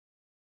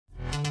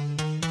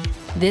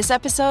This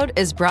episode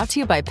is brought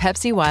to you by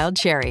Pepsi Wild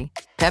Cherry.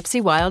 Pepsi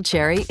Wild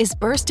Cherry is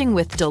bursting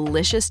with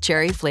delicious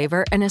cherry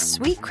flavor and a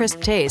sweet,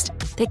 crisp taste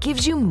that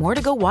gives you more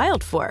to go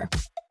wild for.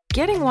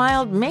 Getting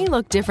wild may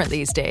look different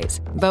these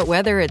days, but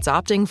whether it's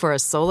opting for a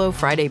solo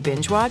Friday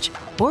binge watch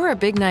or a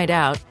big night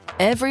out,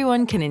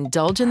 everyone can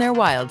indulge in their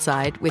wild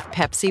side with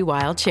Pepsi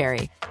Wild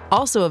Cherry.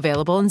 Also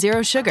available in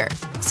Zero Sugar.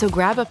 So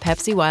grab a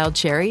Pepsi Wild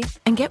Cherry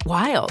and get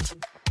wild.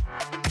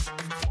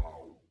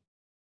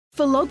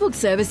 For logbook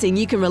servicing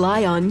you can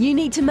rely on, you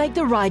need to make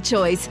the right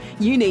choice.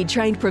 You need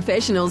trained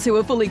professionals who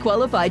are fully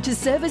qualified to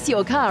service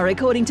your car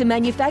according to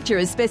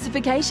manufacturer's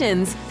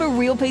specifications. For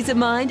real peace of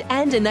mind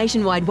and a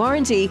nationwide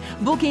warranty,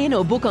 book in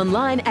or book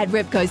online at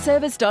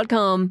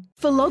repcoservice.com.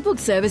 For logbook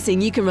servicing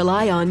you can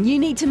rely on, you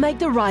need to make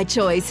the right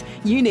choice.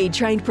 You need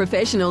trained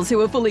professionals who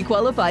are fully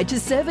qualified to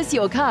service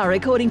your car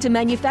according to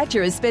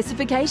manufacturer's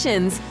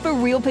specifications. For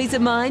real peace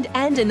of mind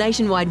and a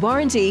nationwide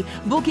warranty,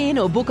 book in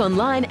or book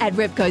online at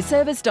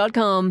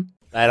repcoservice.com.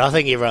 Mate, I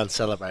think everyone's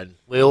celebrating.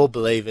 We all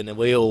believe in it.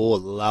 We all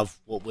love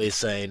what we're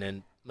seeing.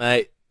 And,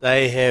 mate,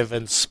 they have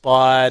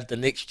inspired the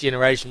next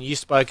generation. You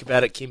spoke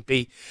about it,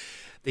 Kempi.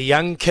 The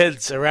young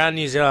kids around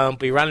New Zealand will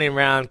be running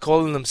around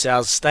calling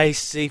themselves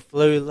Stacey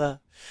Flula,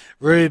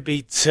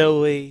 Ruby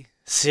Tui,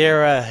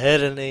 Sarah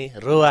Hirini,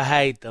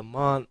 Ruahei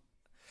Demont,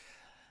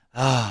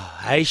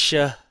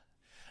 Aisha,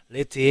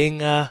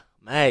 Letienga.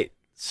 Mate,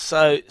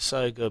 so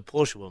good.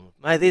 Porsche woman.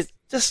 Mate, there's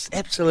just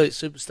absolute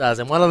superstars,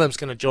 and one of them's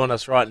going to join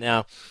us right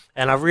now,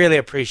 and I really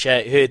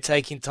appreciate her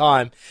taking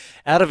time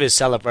out of her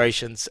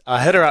celebrations.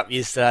 I hit her up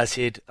yesterday. I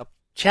said,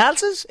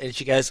 chances? And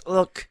she goes,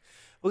 look,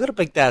 we've got a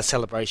big day of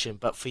celebration,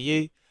 but for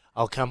you,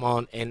 I'll come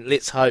on, and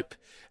let's hope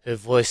her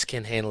voice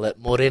can handle it.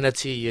 Morena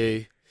to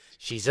you.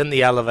 She's in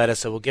the elevator,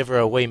 so we'll give her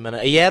a wee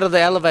minute. Are you out of the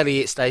elevator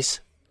yet,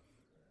 Stace?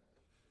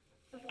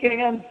 Just getting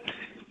in.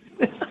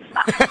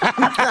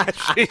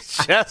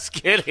 She's just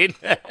getting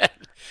in.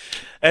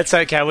 It's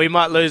okay. We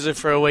might lose her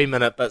for a wee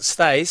minute, but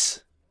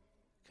Stace,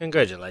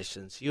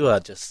 congratulations. You are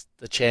just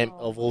the champ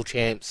of all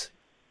champs.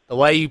 The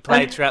way you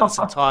played throughout this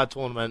entire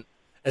tournament,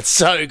 it's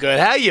so good.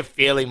 How are you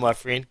feeling, my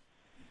friend?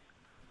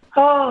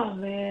 Oh,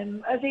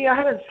 man. I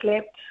haven't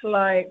slept,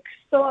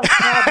 still on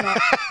cloud nine.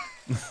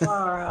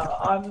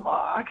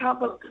 I can't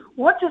believe,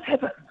 what just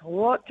happened?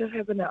 What just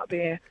happened out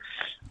there?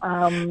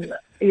 I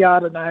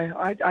don't know.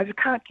 I just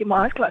can't keep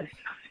my eyes closed.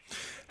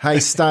 Hey,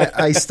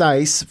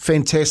 Stace,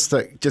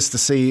 fantastic just to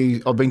see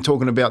you. I've been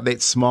talking about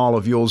that smile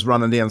of yours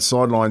running down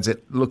sidelines,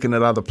 looking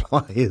at other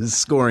players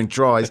scoring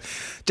tries.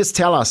 Just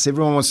tell us,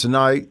 everyone wants to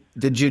know,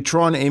 did you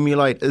try and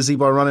emulate Izzy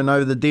by running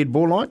over the dead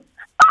ball line?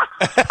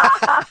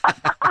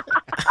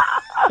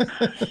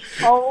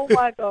 Oh,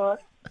 my God.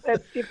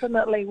 That's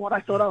definitely what I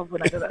thought of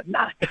when I did it.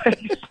 No.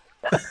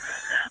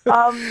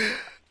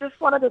 Just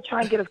wanted to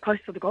try and get as close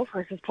to the goal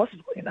post as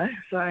possible,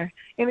 So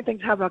anything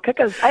to help our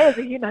kickers. Hey,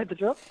 Izzy, you know the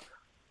drill.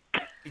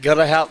 You got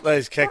to help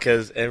those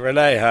kickers. And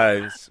Renee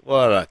Holmes,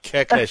 what a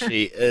kicker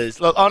she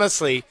is. Look,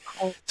 honestly,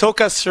 talk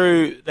us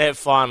through that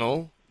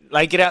final.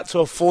 They get out to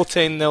a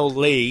 14-0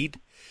 lead,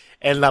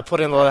 and they're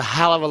putting a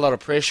hell of a lot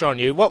of pressure on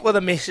you. What were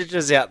the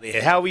messages out there?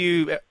 How were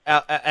you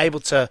able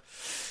to,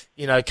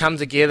 come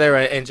together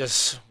and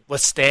just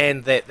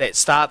withstand that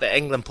start that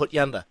England put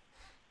you under?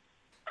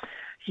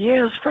 Yeah,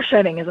 it was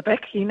frustrating as a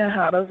back. You know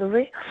how it is,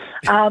 Izzy.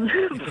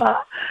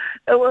 But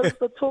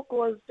the talk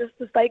was just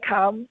to stay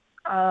calm.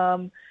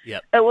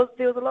 Yep. There was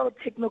a lot of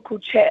technical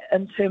chat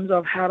in terms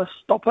of how to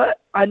stop it.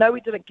 I know we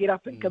didn't get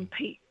up and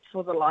compete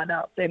for the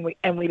lineouts,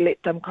 and we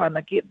let them kind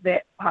of get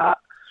that part.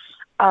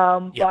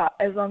 Yep. But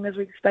as long as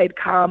we stayed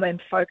calm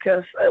and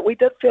focused, we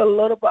did feel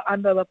a little bit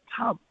under the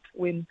pump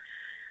when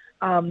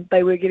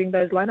they were getting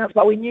those lineouts.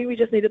 But we knew we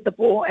just needed the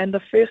ball, and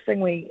the first thing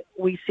we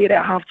said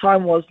at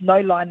halftime was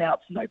no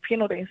lineouts, no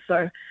penalties.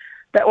 So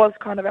that was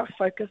kind of our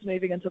focus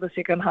moving into the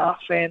second half,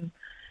 and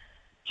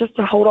just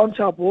to hold on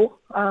to our ball.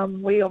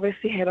 We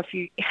obviously had a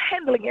few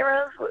handling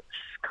errors, which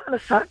kind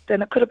of sucked,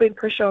 and it could have been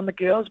pressure on the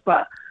girls,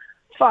 but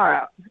far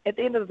out. At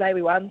the end of the day,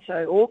 we won,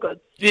 so all good.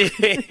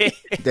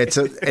 That's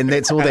all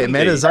that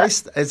matters, eh?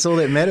 That's all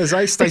that matters,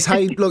 eh? Stace,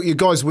 hey, look, you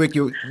guys worked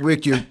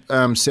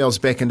yourselves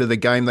back into the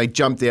game. They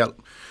jumped out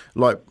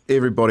like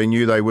everybody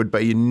knew they would,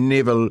 but you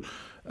never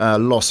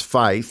lost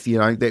faith.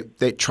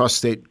 That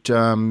trust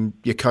that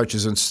your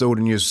coaches instilled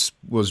in you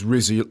was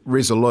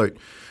resolute.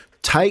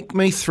 Take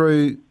me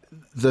through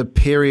the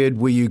period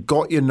where you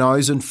got your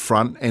nose in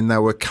front and they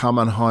were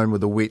coming home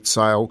with a wet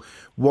sail.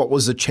 What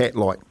was the chat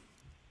like?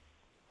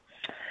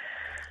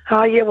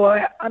 Oh, yeah,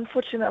 well,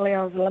 unfortunately,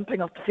 I was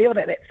limping off the field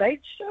at that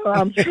stage. So,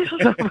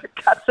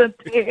 cuts in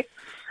there.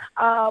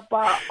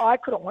 But I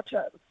couldn't watch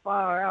it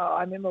far out.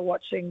 I remember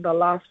watching the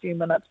last few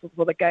minutes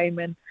before the game,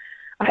 and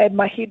I had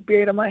my head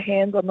buried in my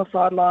hands on the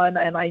sideline,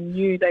 and I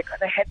knew they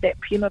kind of had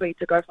that penalty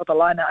to go for the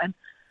line out. And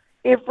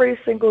every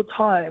single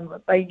time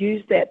they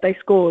used that, they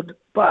scored.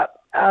 But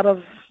out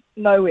of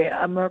nowhere,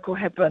 a miracle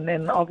happened,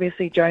 and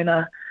obviously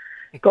Jonah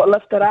got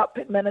lifted up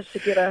and managed to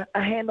get a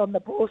hand on the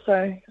ball,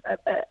 so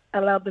it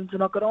allowed them to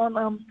knock it on.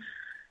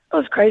 It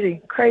was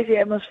crazy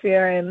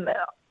atmosphere, and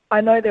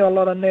I know there were a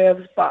lot of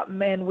nerves, but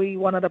man, we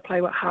wanted to play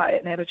with heart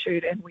and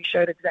attitude, and we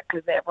showed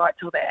exactly that right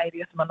till the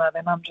 80th minute.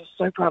 And I'm just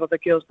so proud of the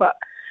girls. But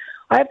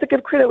I have to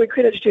give credit where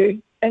credit's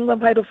due.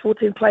 England played with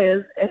 14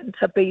 players, and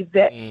to be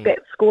that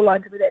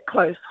scoreline, to be that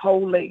close,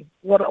 holy,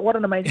 what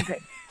an amazing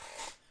team.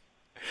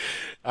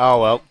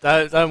 Oh, well,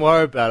 don't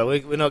worry about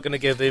it. We're not going to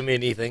give them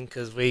anything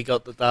because we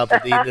got the dub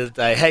at the end of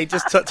the day. Hey,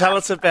 just tell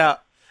us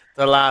about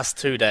the last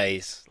 2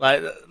 days.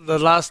 Like, the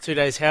last 2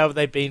 days, how have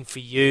they been for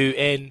you?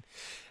 And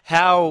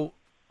how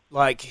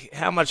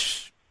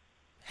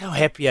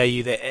happy are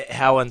you that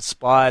how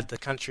inspired the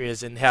country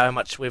is and how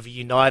much we've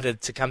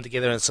united to come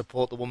together and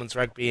support the women's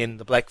rugby and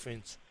the Black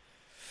Ferns?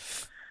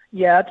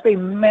 Yeah, it's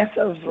been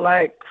massive.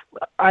 Like,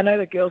 I know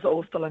the girls are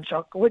all still in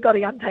shock. We got a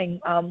young team.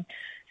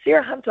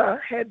 Sarah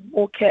Hunter had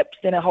more caps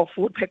than our whole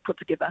forward pack put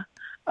together.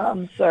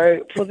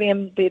 So for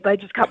them, they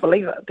just can't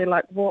believe it. They're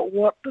like,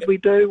 what did we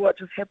do? What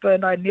just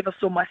happened? I never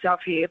saw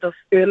myself here this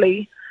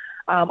early.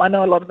 I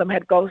know a lot of them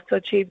had goals to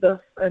achieve this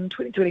in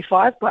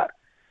 2025, but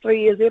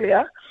 3 years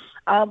earlier.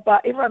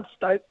 But everyone's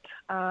stoked.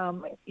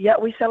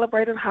 We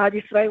celebrated hard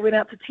yesterday. Went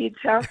out to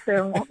Ted's house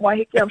in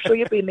Waiheke. I'm sure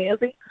you've been there,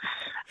 Izzy.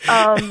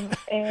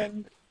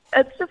 And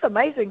it's just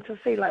amazing to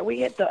see. Like,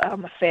 we had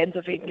the fans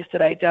event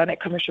yesterday down at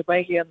Commercial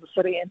Bay here in the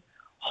city, and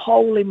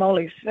holy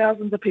moly,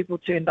 thousands of people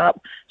turned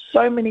up.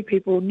 So many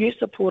people, new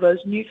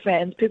supporters, new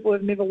fans, people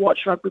who've never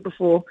watched rugby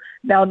before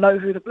now know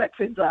who the Black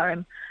Ferns are.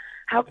 And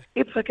how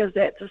epic is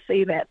that to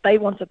see that they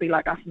want to be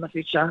like us in the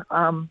future?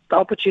 The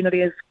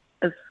opportunity is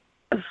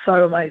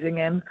so amazing,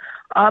 and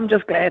I'm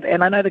just glad.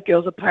 And I know the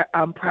girls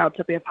are proud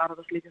to be a part of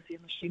this legacy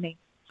in the uni.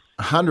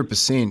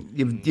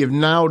 100%. You've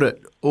nailed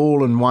it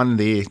all in one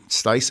there,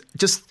 Stace.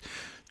 Just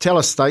tell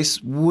us, Stace,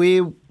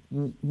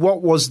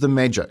 what was the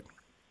magic?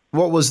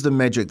 What was the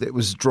magic that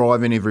was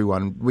driving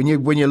everyone? When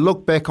you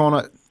look back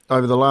on it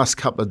over the last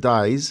couple of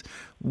days,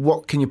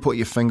 what can you put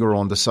your finger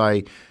on to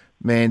say,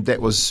 man,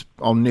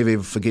 I'll never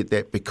ever forget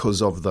that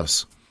because of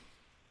this?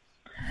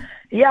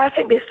 Yeah, I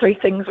think there's three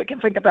things we can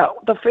think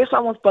about. The first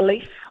one was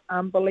belief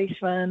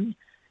in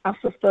our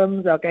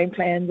systems, our game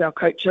plans, our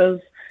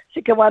coaches.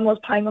 Second one was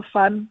playing with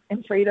fun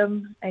and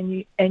freedom, and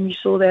you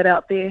saw that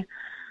out there.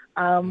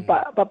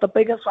 But the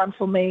biggest one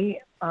for me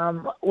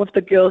with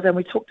the girls, and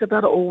we talked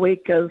about it all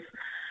week, is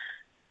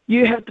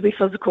you have to be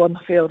physical on the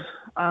field,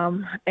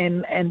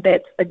 and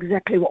that's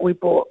exactly what we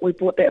brought. We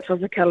brought that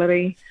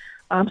physicality,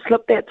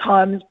 slipped at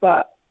times,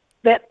 but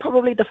that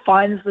probably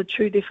defines the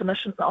true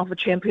definition of a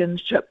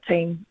championship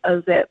team,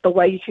 is that the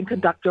way you can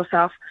conduct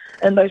yourself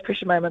in those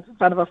pressure moments in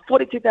front of a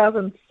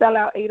 42,000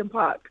 sellout Eden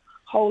Park.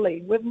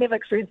 Holy, we've never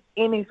experienced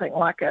anything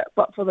like it,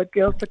 but for the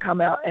girls to come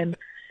out and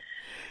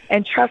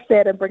trust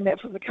that and bring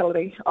that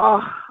physicality,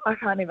 I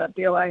can't even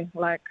deal,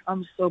 like,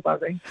 I'm so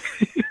buzzing.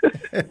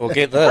 Well,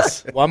 get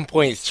this,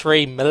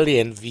 1.3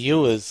 million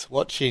viewers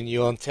watching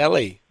you on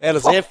telly. How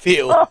does that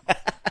feel?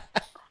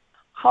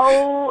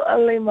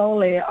 Holy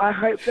moly. I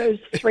hope those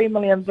 3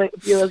 million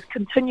viewers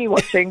continue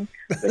watching,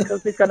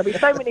 because there's going to be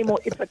so many more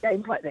epic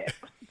games like that.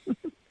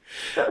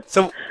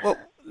 So,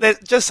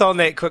 just on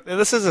that quickly,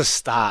 this is a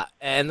start,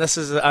 and this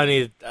is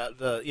only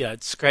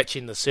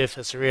scratching the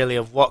surface really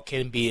of what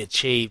can be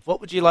achieved.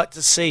 What would you like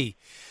to see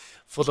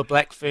for the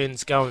Black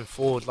Ferns going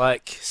forward?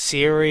 Like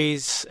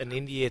series, an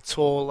India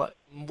tour?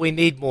 We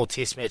need more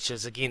test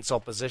matches against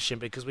opposition,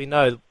 because we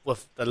know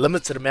with the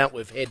limited amount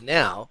we've had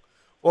now,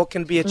 what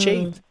can be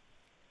achieved?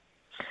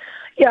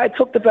 Yeah, I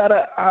talked about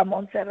it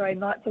on Saturday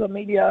night to the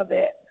media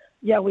that,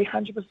 we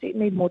 100%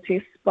 need more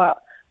tests,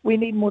 but we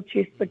need more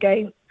tests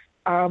again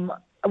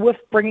with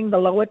bringing the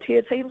lower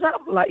tier teams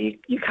up. Like,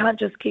 you can't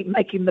just keep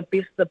making the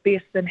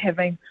best and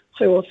having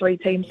 2 or 3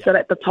 teams sit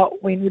at the top.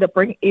 We need to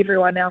bring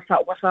everyone else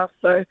up with us.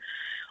 So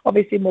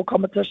obviously more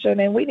competition,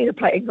 and we need to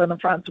play England and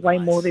France way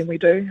more than we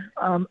do.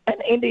 An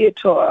India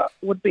tour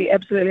would be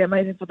absolutely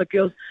amazing for the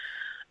girls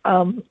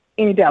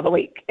any day of the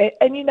week.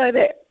 And you know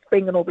that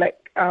being an All Black,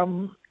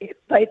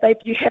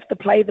 you have to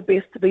play the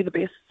best to be the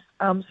best.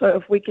 So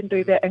if we can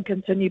do that and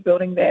continue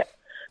building that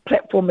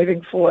platform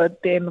moving forward,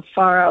 then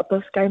far out,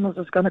 this game is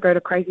just going to go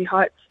to crazy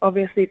heights.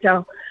 Obviously, it's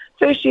our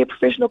first year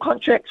professional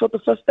contracts with the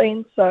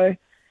 15, so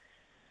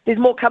there's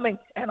more coming,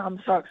 and I'm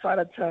so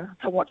excited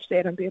to watch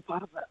that and be a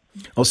part of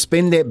it. I'll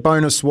spend that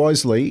bonus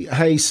wisely.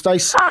 Hey,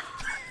 Stace.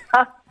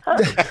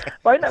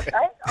 Bonus, eh?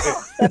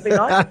 Oh, that'd be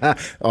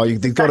nice.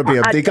 There's got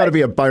to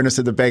be a bonus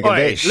at the back of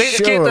that. Let's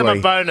get them a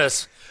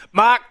bonus.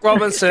 Mark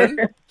Robinson,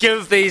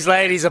 give these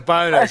ladies a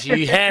bonus.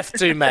 You have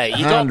to, mate.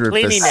 You got 100%.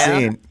 Plenty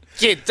now.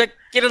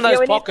 Get in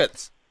those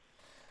pockets.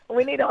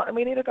 We need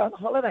to go on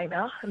holiday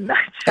now.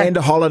 And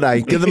a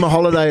holiday. Give them a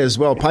holiday as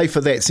well. Pay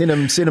for that. Send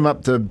them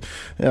up to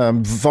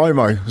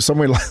Vomo,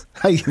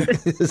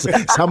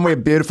 somewhere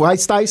beautiful. Hey,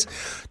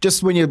 Stace,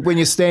 just when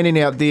you're standing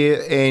out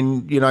there,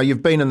 and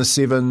you've been in the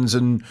sevens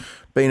and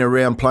been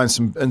around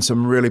playing in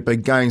some really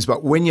big games,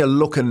 but when you're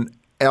looking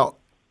out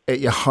at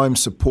your home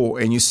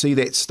support and you see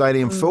that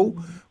stadium full,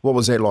 what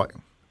was that like?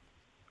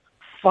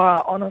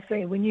 Far,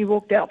 honestly, when you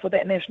walked out for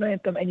that national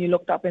anthem and you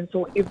looked up and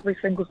saw every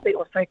single seat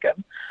was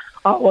taken,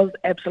 I was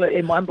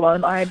absolutely mind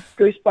blown. I had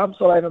goosebumps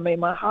all over me.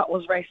 My heart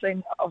was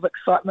racing of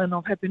excitement,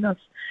 of happiness.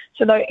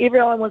 To know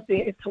everyone was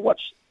there to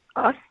watch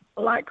us,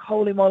 like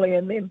holy moly.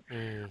 And then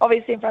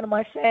obviously in front of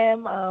my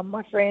fam,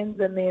 my friends,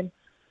 and then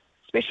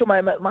special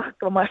moment, my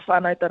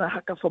whānau did a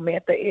haka for me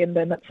at the end,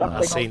 and it's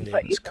something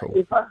I'll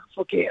never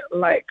forget.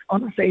 Like,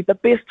 honestly, the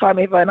best time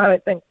ever, and I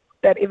don't think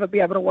they'd ever be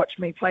able to watch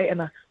me play in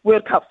a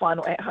World Cup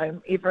final at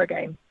home ever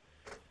again.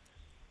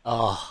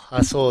 Oh,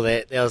 I saw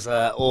that. There was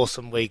an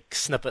awesome week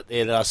snippet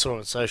there that I saw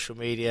on social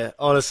media.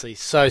 Honestly,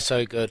 so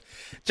good.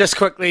 Just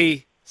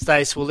quickly,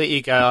 Stace, we'll let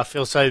you go. I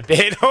feel so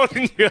bad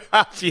holding you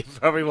up. You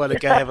probably want to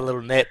go have a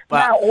little nap.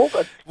 But no, all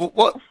good.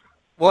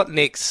 What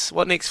next?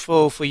 What next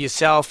for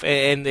yourself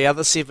and the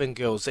other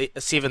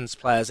sevens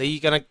players? Are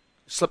you going to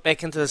slip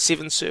back into the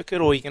sevens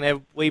circuit, or are you going to have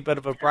a wee bit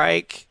of a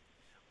break?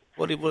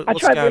 What's I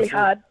tried going really for?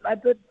 hard.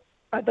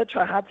 I did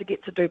try hard to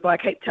get to Dubai,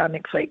 Cape Town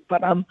next week,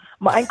 but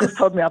my ankles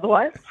told me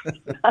otherwise.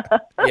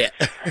 Yeah.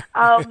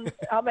 I'm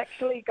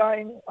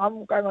going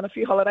on a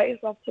few holidays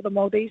off to the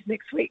Maldives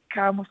next week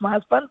with my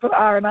husband for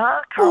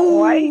R&R. Can't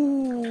wait.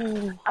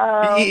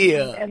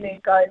 Yeah. And then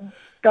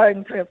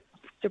going to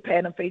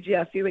Japan and Fiji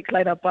a few weeks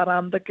later. But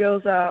the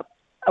girls are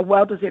a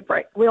well-deserved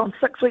break. We're on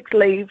 6 weeks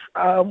leave.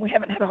 We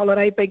haven't had a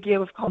holiday, big year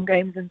with Com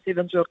Games and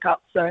Sevens World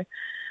Cup, so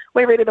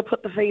we're ready to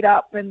put the feet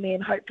up, and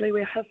then hopefully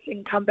we're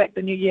hissing come back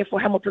the new year for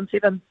Hamilton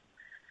Sevens.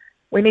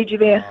 We need you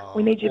there.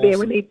 We need you awesome. there.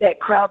 We need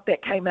that crowd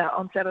that came out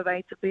on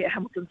Saturday to be at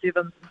Hamilton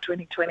Sevens in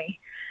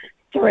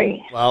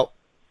 2023. Well,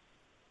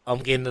 I'm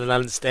getting an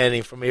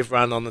understanding from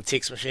everyone on the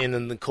text machine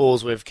and the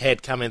calls we've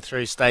had coming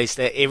through, Stace,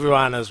 that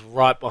everyone is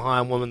right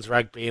behind women's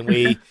rugby, and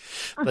we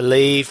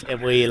believe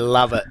and we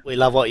love it. We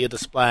love what you're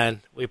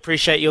displaying. We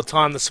appreciate your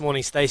time this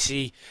morning,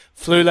 Stacey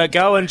Flula.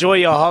 Go enjoy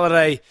your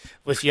holiday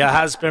with your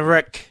husband,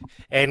 Rick,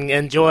 and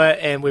enjoy it,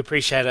 and we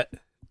appreciate it.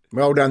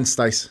 Well done,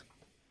 Stace.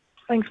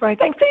 Thanks, Ray.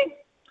 Thanks, team.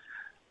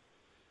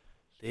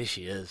 There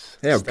she is.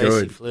 How Stacey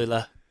good.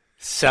 Flula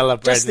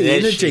celebrating. Just the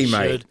as energy, she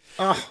mate. should.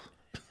 Oh,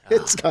 I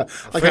can't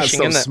refreshing,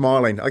 stop isn't it?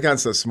 smiling. I can't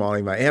stop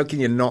smiling, mate. How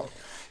can you not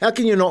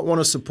want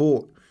to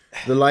support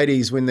the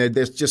ladies when they're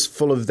just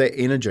full of that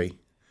energy?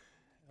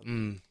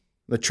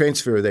 The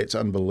transfer of that's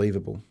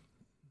unbelievable.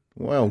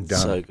 Well done.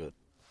 So good.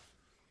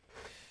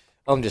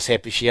 I'm just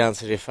happy she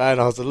answered her phone.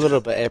 I was a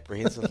little bit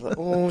apprehensive. Like,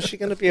 is she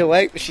going to be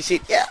awake? But she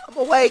said, yeah, I'm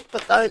awake,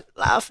 but don't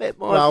laugh at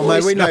my Well,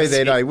 voice. mate, we know And I that,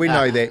 said, eh? We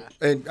know that.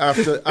 And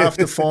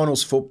after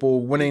finals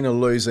football, winning or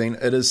losing,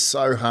 it is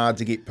so hard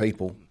to get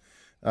people.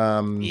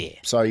 Yeah.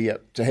 So, yeah,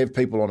 to have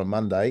people on a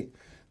Monday,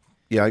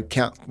 we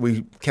count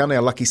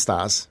our lucky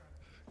stars.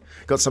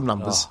 Got some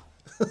numbers.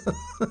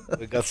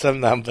 We got some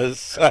numbers,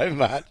 so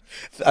much.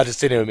 I just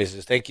sent her a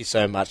message. Thank you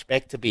so much.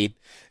 Back to bed.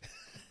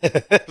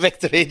 Back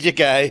to bed you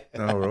go.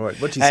 All right.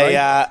 What'd you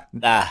say?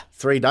 Nah.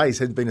 3 days,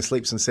 hadn't been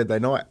asleep since Saturday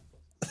night.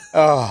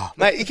 Oh,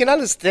 mate, you can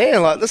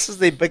understand. Like, this is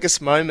their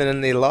biggest moment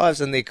in their lives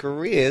and their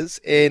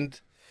careers.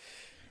 And,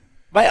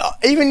 mate,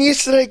 even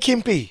yesterday,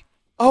 Kempy,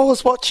 I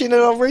was watching it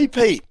on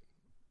repeat.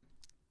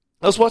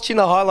 I was watching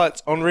the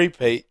highlights on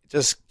repeat,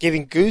 just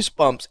getting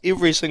goosebumps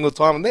every single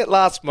time. And that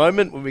last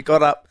moment when we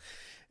got up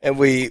and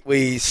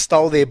we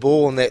stole their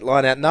ball on that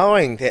line out,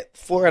 knowing that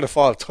 4 out of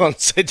 5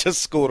 times they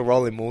just scored a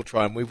rolling maul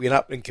try, and we went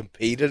up and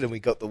competed and we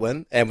got the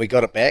win and we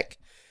got it back.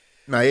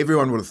 No,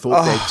 everyone would have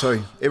thought that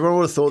too. Everyone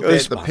would have thought that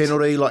the Goosebumps.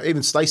 penalty, like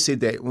even Stace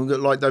said that.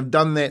 Like they've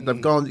done that,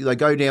 they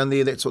go down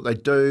there. That's what they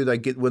do. They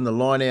win the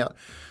line out,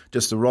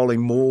 just a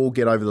rolling maul,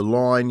 get over the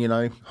line.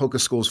 Hooker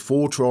scores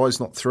 4 tries,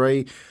 not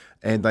 3,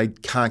 and they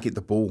can't get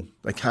the ball.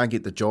 They can't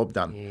get the job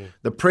done.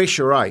 The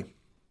pressure,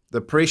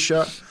 the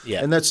pressure,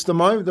 Yeah. and that's the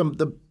moment,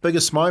 the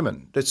biggest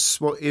moment.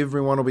 That's what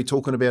everyone will be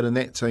talking about in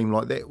that team.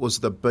 Like that was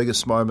the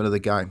biggest moment of the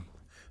game.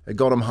 It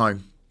got them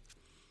home.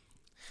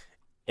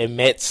 And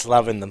Matt's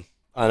loving them.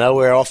 I know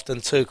we're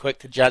often too quick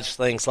to judge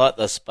things like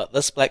this, but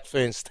this Black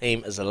Ferns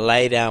team is a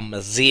lay-down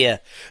mazia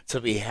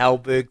to be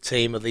Halberg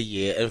Team of the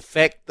Year. In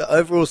fact, the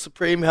overall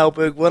Supreme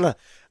Halberg winner.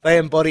 They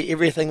embody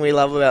everything we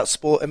love about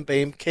sport and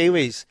being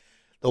Kiwis.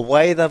 The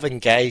way they've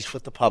engaged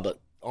with the public,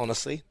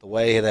 honestly, the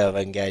way they've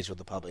engaged with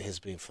the public has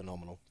been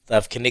phenomenal.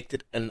 They've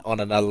connected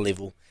on another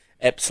level.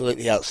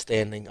 Absolutely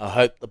outstanding. I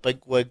hope the big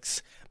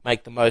wigs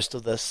make the most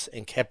of this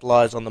and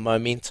capitalise on the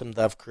momentum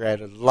they've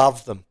created.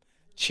 Love them.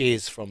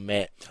 Cheers from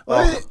Matt.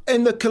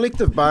 And the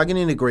collective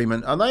bargaining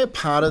agreement, are they a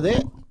part of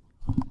that?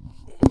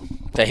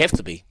 They have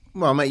to be.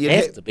 Well, mate, They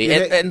have to be.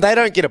 And they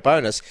don't get a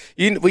bonus.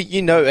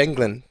 You know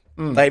England,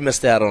 they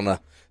missed out on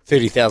a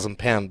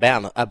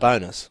 £30,000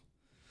 bonus.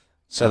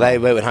 So they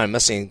went home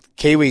missing.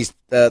 Kiwis,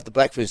 the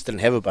Black Ferns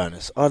didn't have a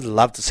bonus. I'd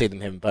love to see them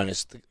have a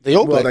bonus. The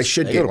All Blacks, they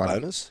should they get got one. a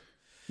bonus.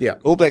 Yeah,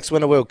 All Blacks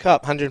win a World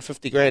Cup,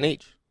 150 grand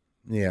each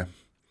yeah,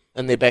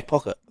 in their back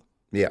pocket.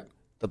 yeah.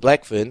 The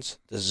Black Ferns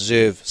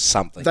deserve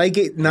something. They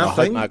get And I hope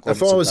nothing. Mark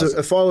If Robinson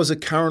I was a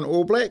current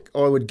All Black,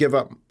 I would give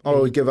up. I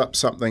would give up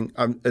something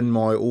in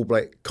my All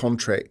Black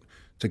contract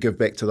to give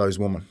back to those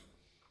women.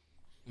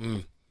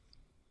 You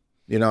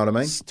know what I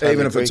mean? Totally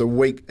Even if agree.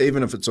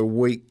 it's a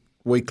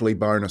weekly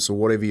bonus or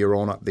whatever you're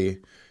on up there.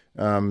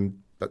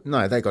 But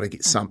no, they got to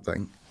get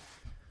something.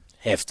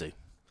 Have to.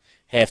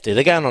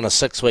 They're going on a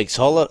 6 week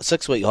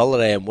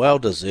holiday, and well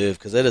deserved,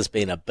 because it has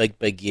been a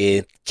big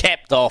year.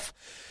 Capped off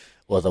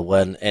with a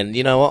win. And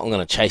you know what? I'm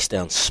going to chase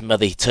down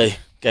Smithy too.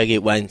 Go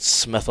get Wayne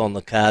Smith on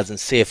the cards and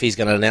see if he's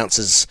going to announce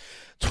his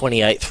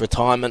 28th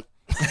retirement.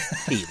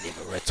 He'll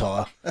never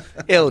retire.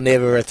 He'll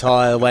never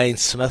retire, Wayne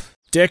Smith.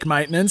 Deck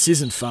maintenance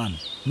isn't fun.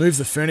 Move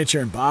the furniture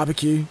and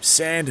barbecue,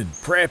 sand and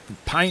prep,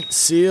 paint,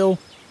 seal,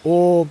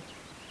 or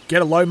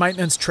get a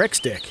low-maintenance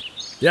Trex deck.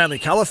 The only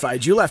colour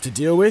fade you'll have to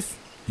deal with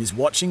is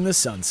watching the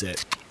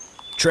sunset.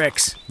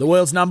 Trex, the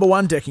world's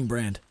 #1 decking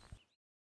brand.